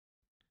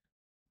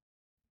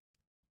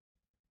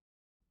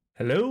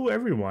Hello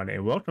everyone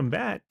and welcome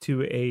back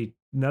to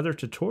another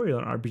tutorial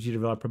on RPG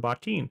developer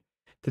Bakin.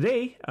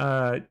 Today,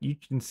 you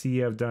can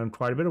see I've done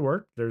quite a bit of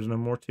work. There's no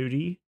more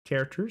 2D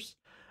characters.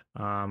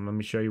 Let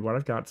me show you what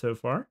I've got so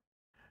far.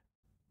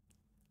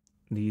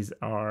 These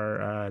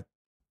are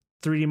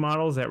 3D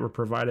models that were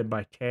provided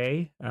by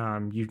Kay.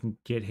 You can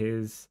get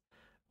his,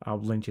 I'll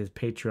link his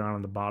Patreon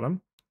on the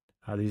bottom.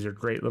 These are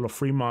great little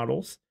free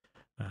models.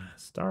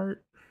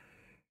 Start.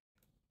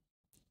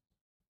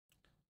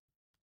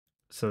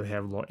 So they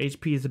have little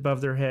HPs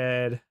above their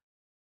head.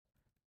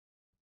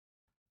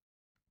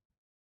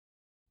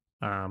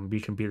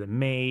 You can be the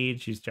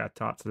mage. He's got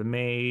tots of the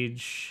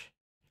mage.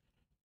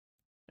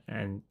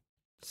 And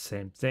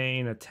same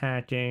thing,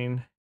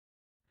 attacking.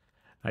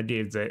 I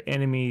gave the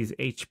enemies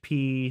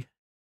HP.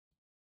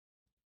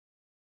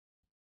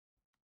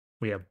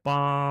 We have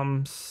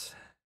bombs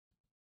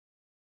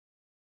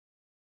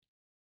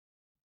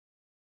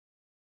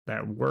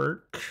that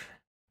work.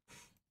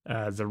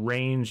 The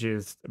range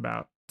is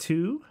about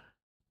 2.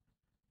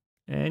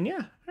 And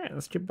yeah, all right,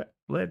 let's get back.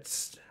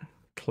 Let's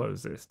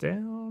close this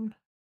down.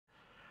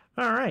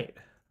 All right,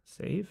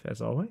 save as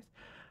always.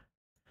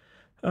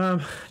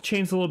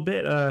 Changed a little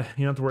bit. You don't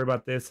have to worry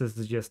about this. This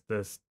is just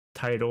this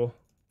title.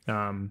 Set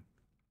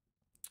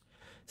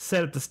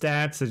up the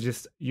stats. It's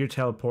just you're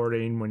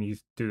teleporting when you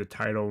do the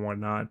title and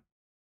whatnot.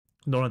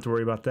 Don't have to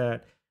worry about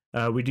that.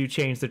 We do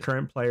change the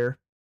current player,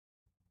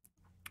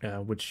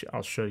 which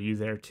I'll show you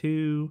there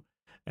too.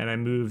 And I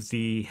moved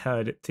the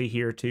HUD to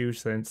here too,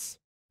 since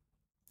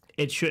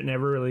it shouldn't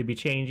ever really be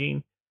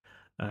changing.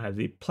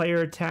 The player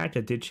attack, I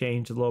did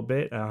change a little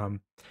bit.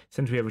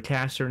 Since we have a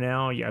caster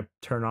now, yeah,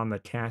 turn on the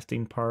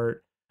casting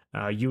part.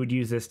 You would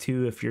use this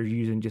too if you're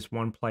using just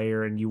one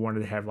player and you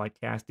wanted to have like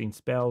casting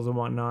spells and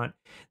whatnot.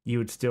 You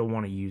would still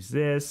want to use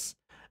this.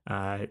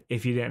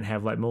 If you didn't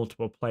have like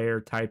multiple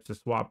player types to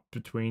swap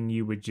between,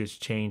 you would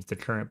just change the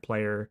current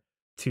player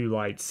to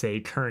like say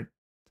current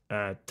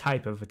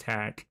type of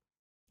attack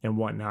and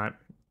whatnot.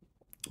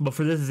 But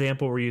for this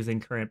example, we're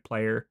using current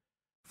player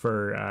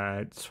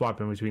for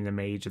swapping between the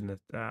mage and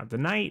the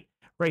knight.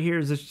 Right here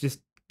is this just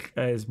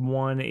as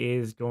 1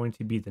 is going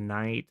to be the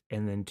knight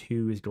and then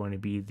 2 is going to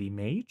be the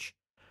mage.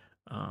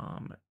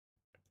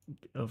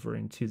 Over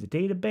into the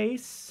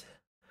database,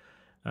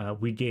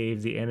 we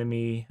gave the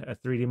enemy a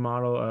 3D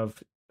model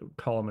of,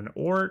 call him an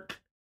orc.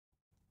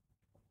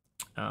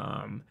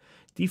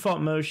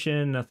 Default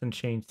motion, nothing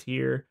changed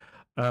here.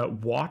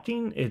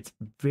 Walking, it's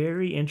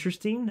very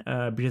interesting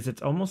because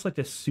it's almost like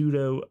a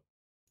pseudo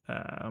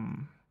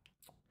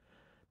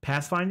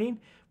pathfinding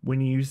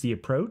when you use the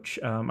approach.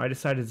 I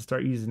decided to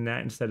start using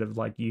that instead of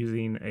like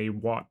using a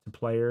walk to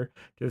player,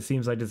 because it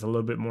seems like it's a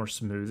little bit more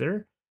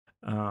smoother.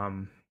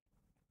 Added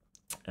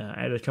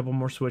a couple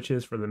more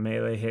switches for the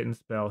melee hit and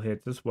spell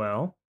hits as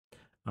well.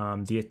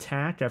 The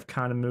attack, I've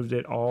kind of moved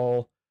it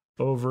all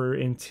over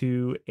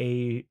into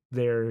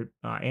their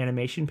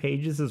animation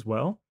pages as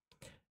well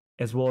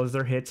as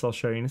their hits. I'll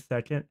show you in a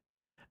second.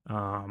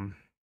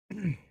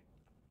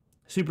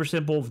 Super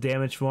simple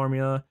damage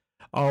formula.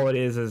 All it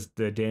is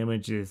the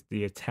damage is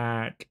the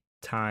attack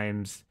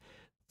times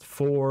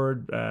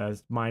 4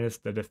 minus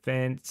the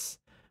defense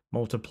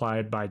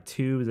multiplied by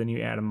 2. Then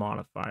you add a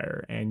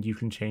modifier, and you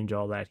can change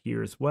all that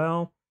here as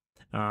well.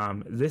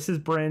 This is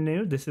brand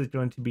new. This is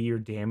going to be your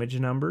damage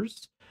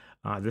numbers.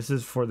 This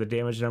is for the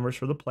damage numbers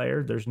for the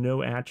player. There's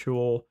no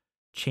actual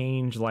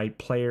change like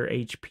player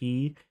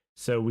HP,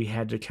 so we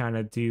had to kind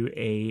of do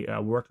a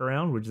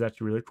workaround, which is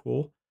actually really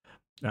cool.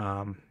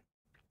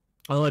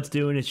 All it's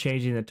doing is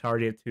changing the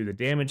target to the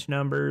damage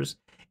numbers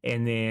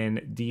and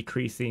then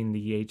decreasing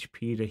the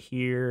HP to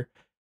here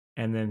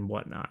and then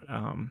whatnot.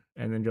 And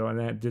then doing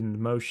that, doing the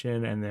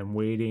motion and then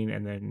waiting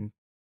and then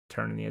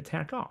turning the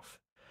attack off.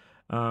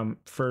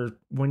 For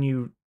when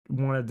you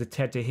want to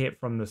detect a hit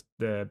from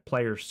the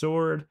player's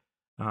sword,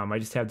 I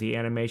just have the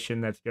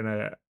animation that's going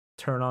to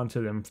turn on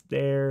to them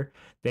there.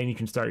 Then you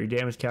can start your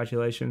damage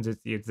calculations.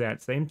 It's the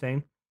exact same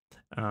thing.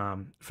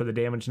 For the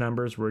damage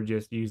numbers, we're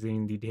just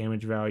using the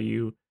damage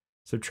value,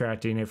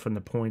 subtracting it from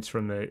the points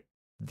from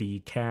the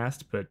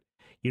cast, but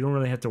you don't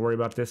really have to worry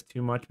about this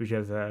too much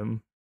because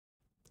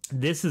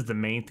this is the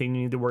main thing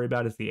you need to worry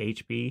about is the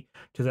HP,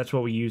 because that's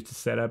what we use to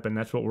set up, and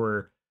that's what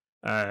we're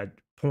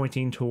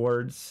pointing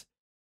towards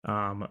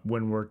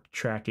when we're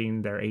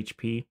tracking their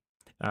HP.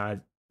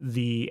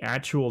 The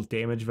actual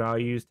damage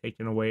values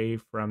taken away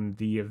from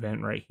the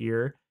event right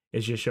here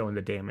is just showing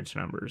the damage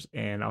numbers,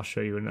 and I'll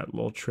show you a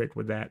little trick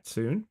with that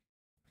soon.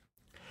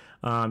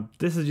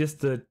 This is just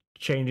the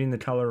changing the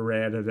color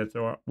red, as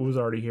that was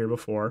already here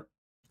before.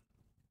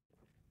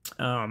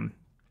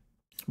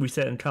 We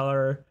set in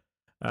color,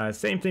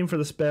 same thing for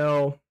the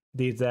spell,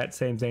 the exact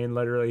same thing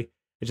literally.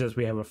 It's just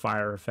we have a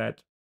fire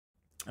effect.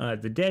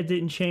 The dead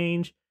didn't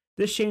change.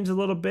 This changed a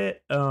little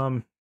bit.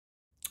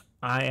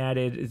 I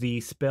added the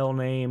spell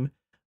name,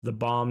 the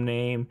bomb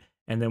name,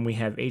 and then we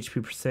have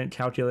HP percent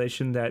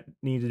calculation that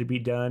needed to be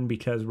done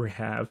because we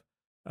have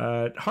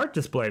heart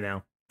display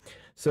now.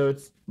 So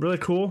it's really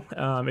cool.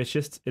 It's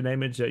just an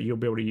image that you'll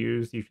be able to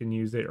use. You can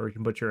use it or you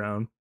can put your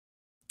own.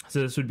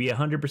 So this would be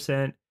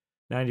 100%,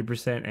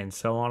 90%, and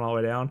so on all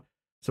the way down.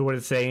 So what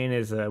it's saying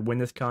is when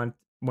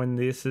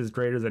this is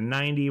greater than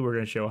 90, we're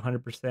going to show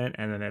 100%,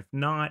 and then if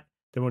not,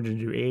 then we're going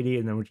to do 80,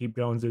 and then we'll keep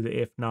going through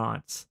the if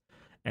nots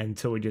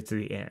until we get to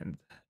the end.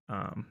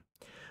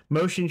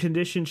 Motion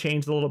condition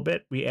changed a little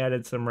bit. We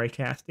added some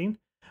raycasting,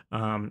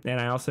 and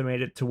I also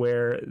made it to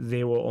where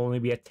they will only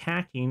be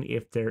attacking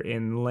if they're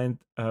in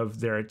length of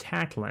their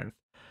attack length.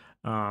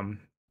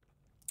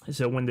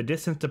 So when the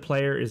distance to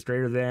player is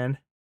greater than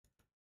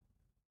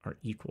or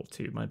equal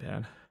to, my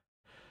bad,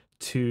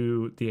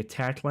 to the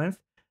attack length,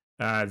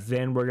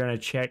 then we're going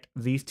to check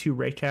these two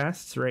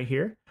raycasts right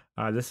here.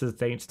 This is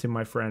thanks to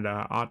my friend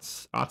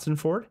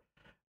Otzenford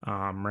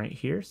right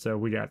here. So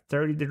we got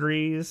 30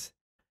 degrees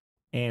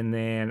and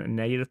then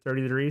negative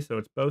 30 degrees. So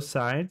it's both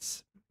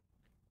sides.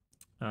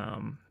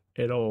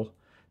 It'll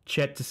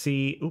check to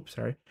see,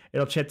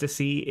 it'll check to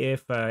see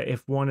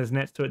if one is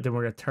next to it, then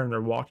we're going to turn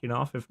their walking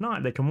off. If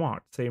not, they can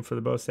walk. Same for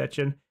the bow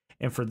section.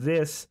 And for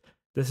this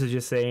is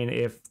just saying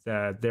if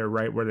they're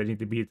right where they need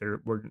to be,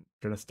 we're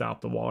going to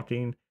stop the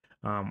walking.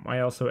 I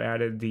also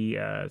added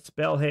the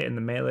spell hit and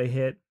the melee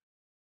hit.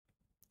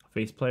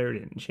 Face player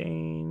didn't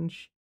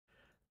change.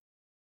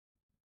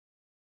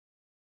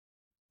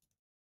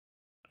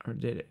 Or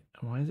did it?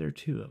 Why is there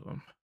two of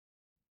them?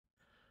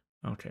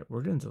 Okay,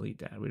 we're going to delete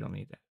that. We don't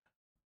need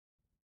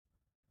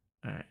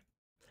that.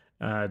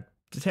 All right.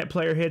 Detect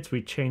player hits,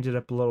 we changed it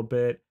up a little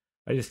bit.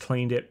 I just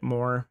cleaned it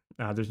more.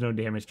 There's no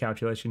damage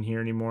calculation here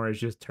anymore. It's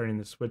just turning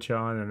the switch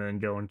on and then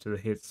going to the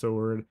hit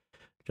sword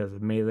because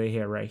of melee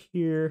hit right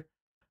here.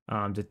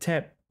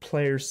 Detect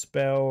player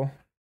spell.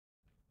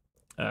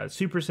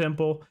 Super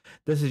simple.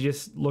 This is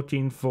just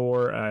looking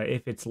for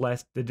if it's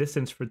less, the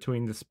distance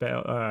between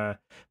the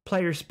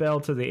player spell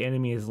to the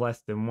enemy is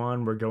less than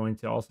 1. We're going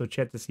to also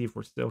check to see if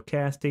we're still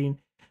casting,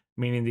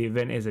 meaning the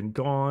event isn't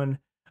gone.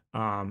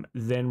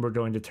 Then we're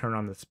going to turn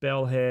on the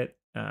spell hit.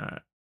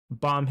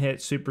 Bomb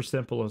hit, super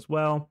simple as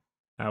well.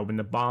 When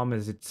the bomb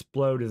is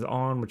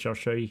on, which I'll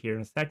show you here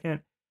in a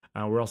second.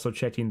 We're also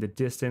checking the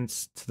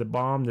distance to the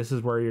bomb. This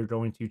is where you're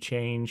going to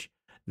change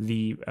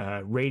the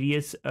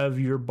radius of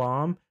your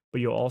bomb,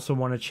 but you'll also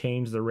want to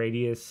change the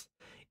radius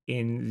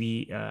in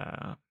the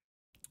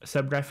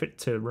subgraphic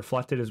to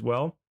reflect it as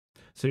well.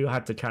 So you'll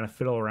have to kind of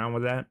fiddle around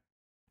with that.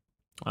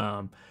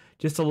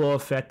 Just a little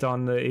effect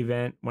on the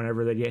event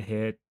whenever they get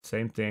hit.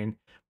 Same thing.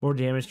 More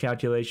damage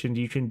calculations.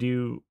 You can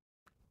do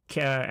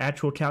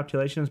actual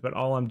calculations, but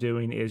all I'm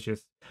doing is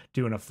just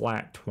doing a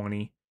flat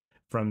 20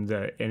 from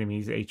the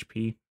enemy's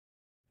HP.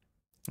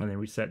 And then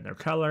resetting their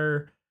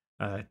color.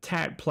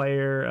 Attack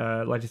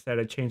player, like I said,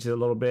 I changed it a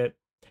little bit.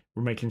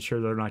 We're making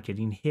sure they're not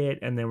getting hit,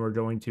 and then we're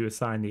going to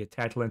assign the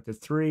attack length to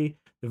 3,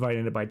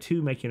 dividing it by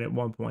 2, making it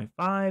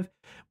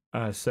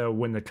 1.5. So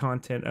when the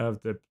content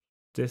of the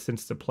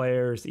distance to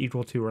player is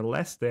equal to or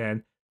less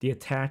than the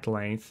attack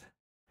length,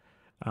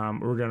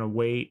 we're going to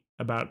wait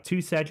about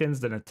 2 seconds,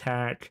 then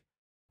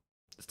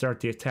start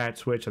the attack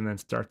switch, and then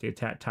start the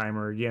attack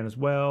timer again as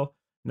well.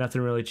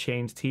 Nothing really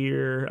changed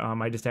here.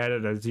 I just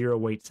added a 0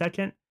 wait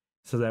second,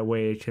 so that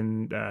way it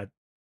can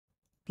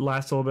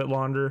last a little bit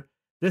longer.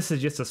 This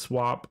is just a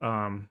swap,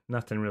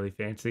 nothing really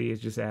fancy.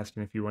 It's just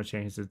asking if you want to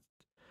change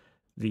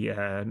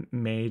the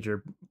mage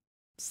or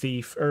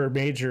thief, or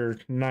mage or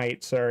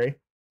knight, sorry.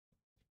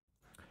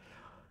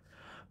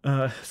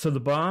 So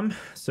the bomb,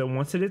 so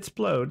once it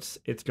explodes,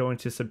 it's going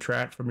to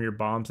subtract from your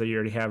bombs that you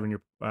already have in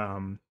your,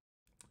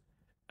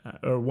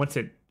 or once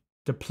it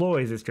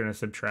deploys, it's going to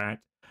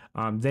subtract.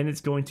 Then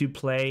it's going to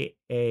play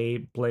a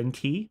blend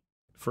key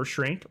for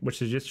shrink,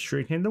 which is just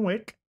shrinking the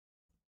wick.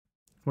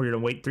 We're going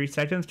to wait 3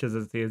 seconds because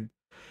it's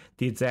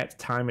the exact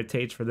time it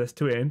takes for this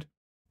to end.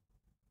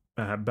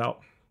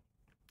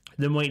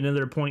 Then wait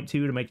another 0.2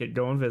 to make it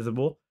go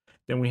invisible.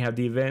 Then we have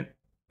the event,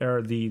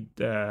 or the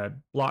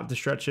block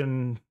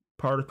destruction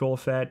particle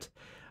effect.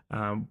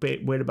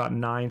 Wait about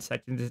 9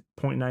 seconds,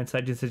 0.9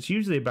 seconds. It's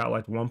usually about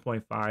like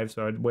 1.5,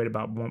 so I'd wait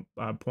about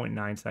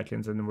 0.9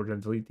 seconds, and then we're going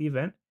to delete the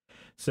event.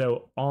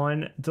 So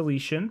on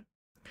deletion,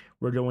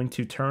 we're going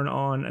to turn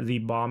on the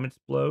bomb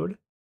explode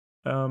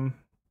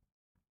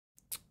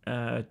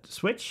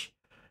switch.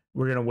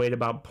 We're going to wait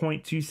about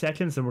 0.2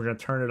 seconds, and we're going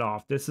to turn it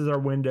off. This is our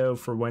window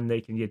for when they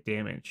can get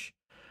damage.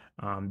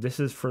 This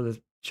is for the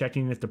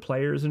checking if the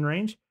player is in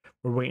range.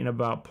 We're waiting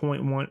about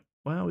 0.1.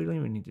 Well, we don't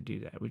even need to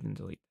do that. We can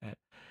delete that.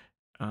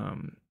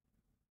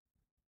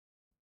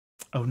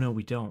 Oh, no,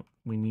 we don't.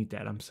 We need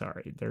that. I'm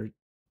sorry.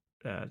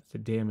 The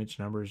damage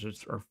numbers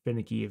are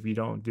finicky if you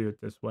don't do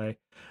it this way.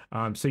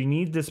 So you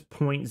need this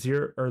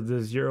 0.0 or the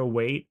 0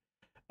 wait.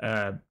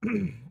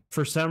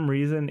 For some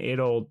reason,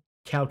 it'll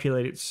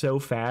calculate it so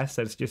fast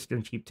that it's just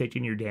going to keep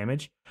taking your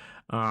damage.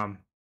 All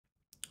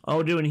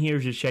we're doing here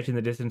is just checking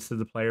the distance to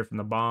the player from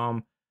the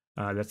bomb.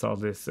 That's all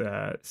this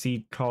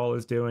seed call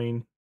is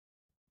doing.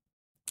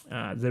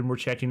 Then we're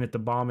checking if the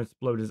bomb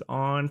explode is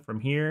on from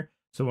here.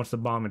 So once the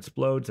bomb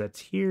explodes, that's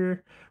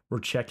here. We're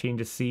checking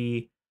to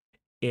see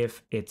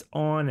if it's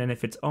on, and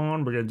if it's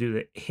on, we're going to do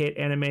the hit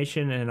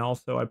animation. And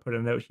also I put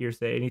a note here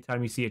say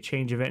anytime you see a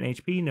change event in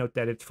HP, note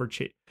that it's for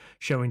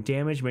showing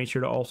damage. Make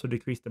sure to also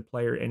decrease the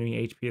player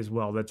enemy HP as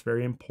well. That's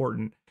very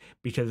important,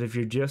 because if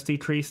you're just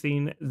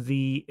decreasing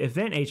the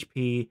event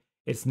HP,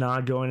 it's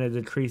not going to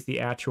decrease the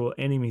actual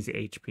enemy's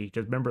HP,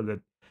 because remember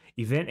the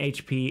event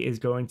HP is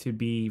going to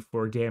be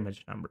for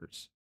damage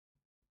numbers.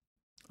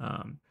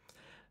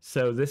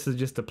 So this is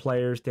just the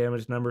player's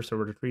damage number, so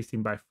we're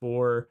decreasing by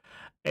 4.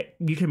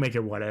 You can make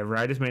it whatever.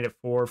 I just made it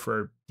 4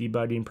 for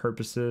debugging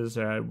purposes.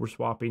 We're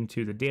swapping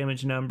to the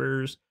damage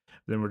numbers,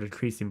 then we're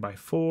decreasing by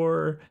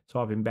 4,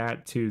 swapping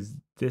back to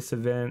this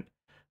event,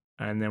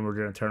 and then we're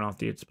going to turn off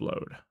the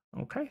explode.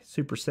 Okay,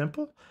 super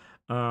simple.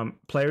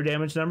 Player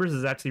damage numbers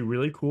is actually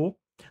really cool.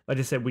 Like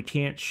I said, we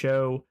can't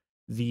show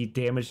the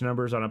damage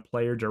numbers on a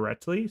player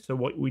directly, so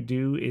what we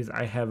do is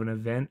I have an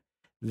event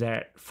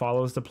that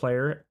follows the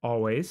player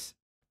always.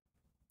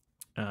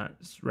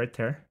 It's right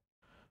there.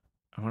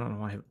 I don't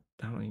know why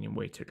I don't even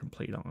wait to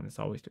complete on. It's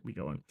always to be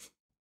going.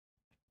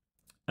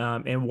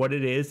 And what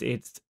it is,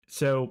 it's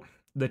so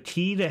the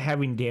key to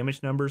having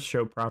damage numbers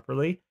show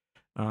properly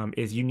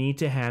is you need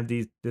to have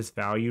this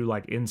value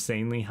like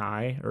insanely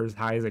high, or as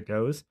high as it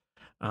goes,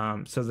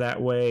 so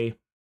that way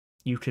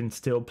you can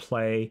still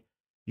play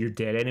your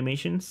dead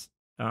animations.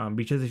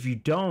 Because if you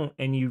don't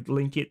and you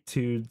link it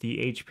to the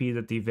HP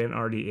that the event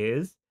already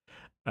is,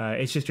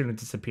 it's just going to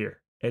disappear.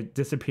 It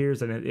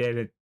disappears,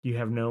 and you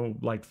have no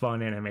like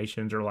fun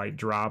animations or like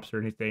drops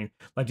or anything.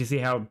 Like you see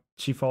how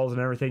she falls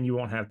and everything, you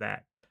won't have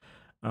that.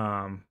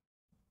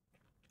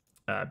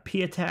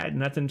 P attack,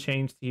 nothing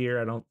changed here,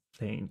 I don't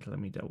think. Let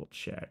me double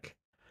check.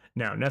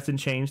 No, nothing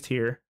changed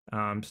here.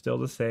 Still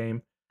the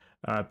same.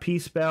 P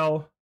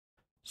spell,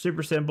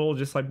 super simple,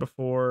 just like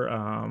before.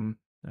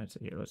 Let's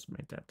see here. Let's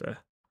make that the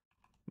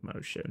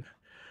motion.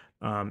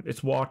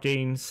 It's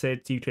walking,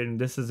 sits. You can.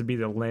 This is to be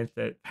the length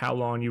that how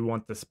long you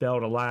want the spell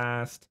to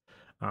last.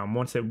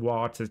 Once it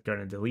walks, it's going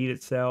to delete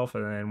itself,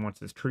 and then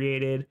once it's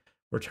created,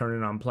 we're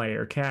turning on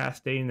player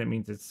casting. That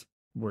means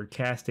we're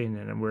casting,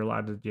 and we're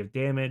allowed to give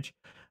damage.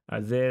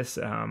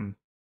 Don't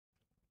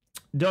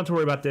have to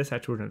worry about this.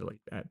 Actually, we're going to delete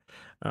that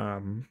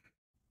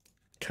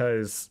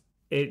because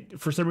it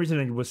for some reason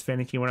it was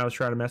finicky when I was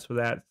trying to mess with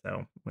that,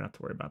 so we don't have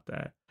to worry about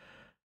that.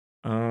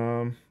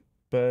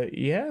 But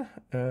yeah,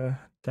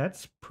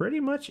 that's pretty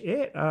much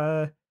it.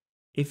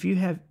 If you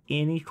have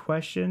any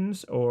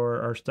questions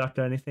or are stuck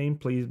on anything,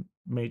 please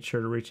make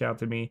sure to reach out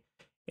to me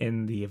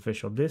in the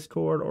official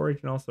Discord, or you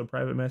can also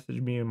private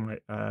message me in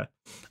my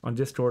on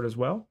Discord as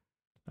well.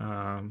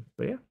 But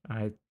yeah,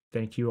 I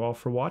thank you all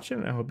for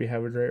watching. I hope you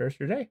have a great rest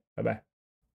of your day. Bye bye.